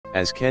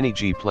As Kenny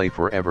G play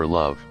Forever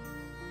Love.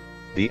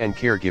 The and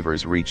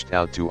caregivers reached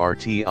out to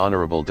RT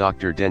Honorable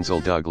Dr.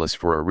 Denzil Douglas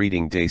for a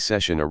reading day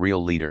session. A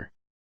real leader.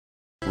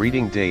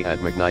 Reading day at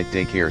McKnight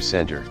Daycare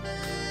Centre.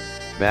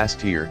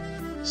 Basseterre,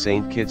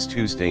 St. Kitts,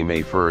 Tuesday,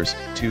 May 1,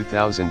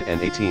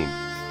 2018.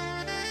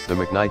 The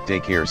McKnight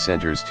Daycare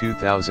Centre's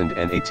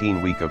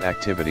 2018 week of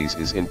activities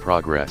is in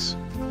progress.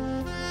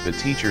 The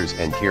teachers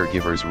and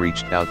caregivers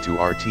reached out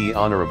to RT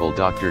Honorable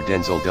Dr.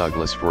 Denzil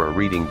Douglas for a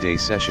reading day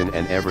session,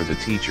 and ever the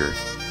teacher,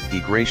 he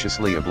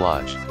graciously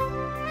obliged.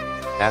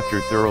 After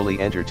thoroughly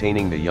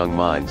entertaining the young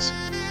minds,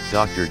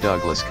 Dr.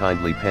 Douglas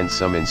kindly penned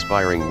some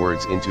inspiring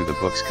words into the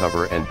book's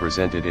cover and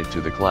presented it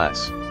to the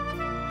class.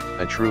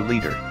 A true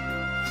leader.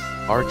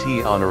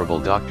 RT Honorable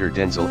Dr.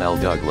 Denzil L.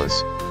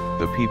 Douglas,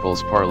 the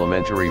People's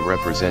Parliamentary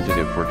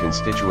Representative for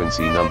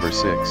Constituency Number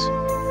 6.